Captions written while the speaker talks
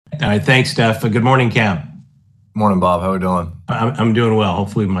All right, thanks, Steph. Good morning, Cam. Morning, Bob. How are we doing? I'm doing well.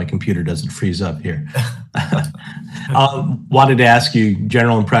 Hopefully my computer doesn't freeze up here. Wanted to ask you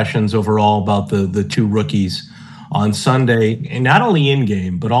general impressions overall about the two rookies on Sunday, and not only in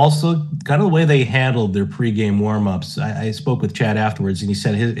game, but also kind of the way they handled their pregame warmups. I spoke with Chad afterwards, and he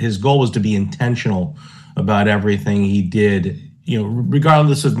said his goal was to be intentional about everything he did.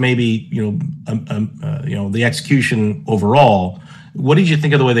 Regardless of maybe the execution overall. What did you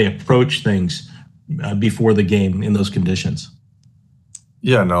think of the way they approached things before the game in those conditions?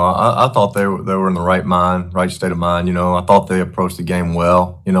 Yeah, no, I thought they were in the right state of mind. I thought they approached the game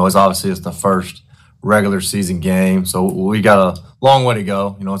well. It's the first regular season game, so we got a long way to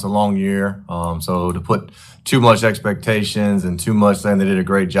go. It's a long year, so to put too much expectations and too much saying they did a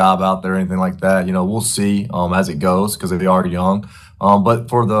great job out there, anything like that, we'll see as it goes because they are young. But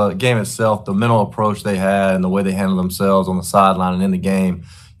for the game itself, the mental approach they had and the way they handled themselves on the sideline and in the game,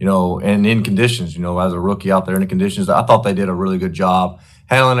 and in conditions, as a rookie out there in the conditions, I thought they did a really good job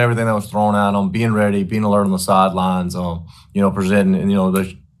handling everything that was thrown at them, being ready, being alert on the sidelines, presenting, and,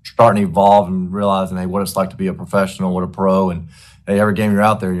 they're starting to evolve and realizing, hey, what it's like to be a professional, what a pro. And, hey, every game you're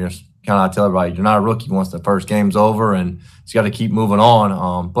out there, you're just kind of tell everybody, you're not a rookie once the first game's over, and you got to keep moving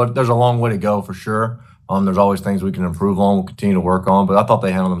on. But there's a long way to go for sure. There's always things we can improve on, we'll continue to work on. But I thought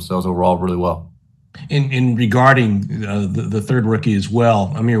they handled themselves overall really well. In regarding the third rookie as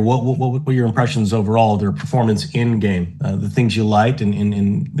well, Amir, what were your impressions overall of their performance in game? The things you liked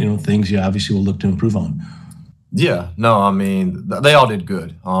and things you obviously will look to improve on. Yeah, no, I mean, they all did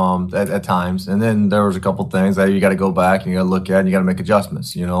good at times. And then there was a couple things that you got to go back and you got to look at and you got to make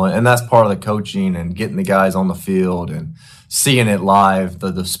adjustments, and that's part of the coaching and getting the guys on the field and seeing it live,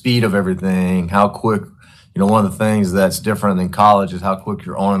 the speed of everything, how quick. One of the things that's different than college is how quick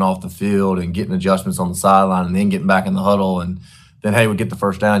you're on and off the field and getting adjustments on the sideline and then getting back in the huddle. And then, hey, we get the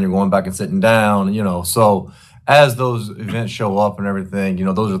first down, you're going back and sitting down, So as those events show up and everything,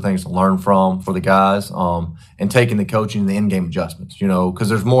 those are things to learn from for the guys and taking the coaching and the in-game adjustments, because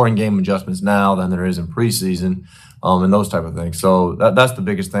there's more in-game adjustments now than there is in preseason and those type of things. So that's the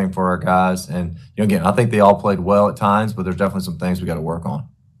biggest thing for our guys. And, again, I think they all played well at times, but there's definitely some things we got to work on.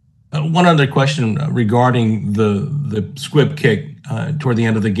 One other question regarding the squib kick toward the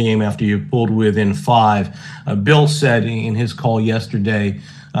end of the game after you pulled within 5. Bill said in his call yesterday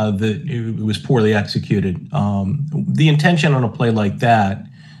that it was poorly executed. The intention on a play like that,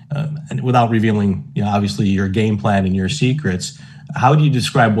 without revealing, obviously your game plan and your secrets, how do you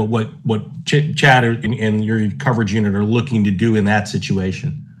describe what Chad and your coverage unit are looking to do in that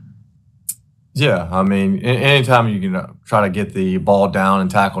situation? Yeah, I mean, anytime you can try to get the ball down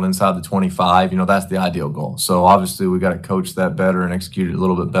and tackled inside the 25, that's the ideal goal. So obviously we got to coach that better and execute it a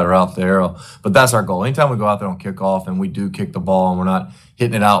little bit better out there. But that's our goal. Anytime we go out there on kickoff and we do kick the ball and we're not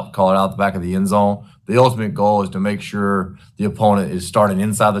hitting it out, call it out the back of the end zone, the ultimate goal is to make sure the opponent is starting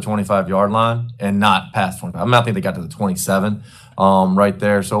inside the 25-yard line and not past 25. I mean, I think they got to the 27 right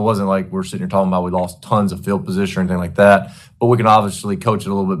there. So it wasn't like we're sitting here talking about we lost tons of field position or anything like that. But we can obviously coach it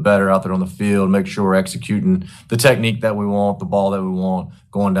a little bit better out there on the field, make sure we're executing the technique that we want, the ball that we want,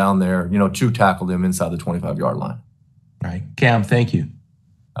 going down there, to tackle them inside the 25-yard line. All right. Cam, thank you.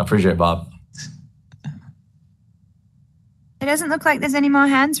 I appreciate it, Bob. It doesn't look like there's any more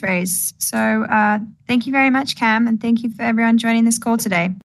hands raised. So thank you very much, Cam, and thank you for everyone joining this call today.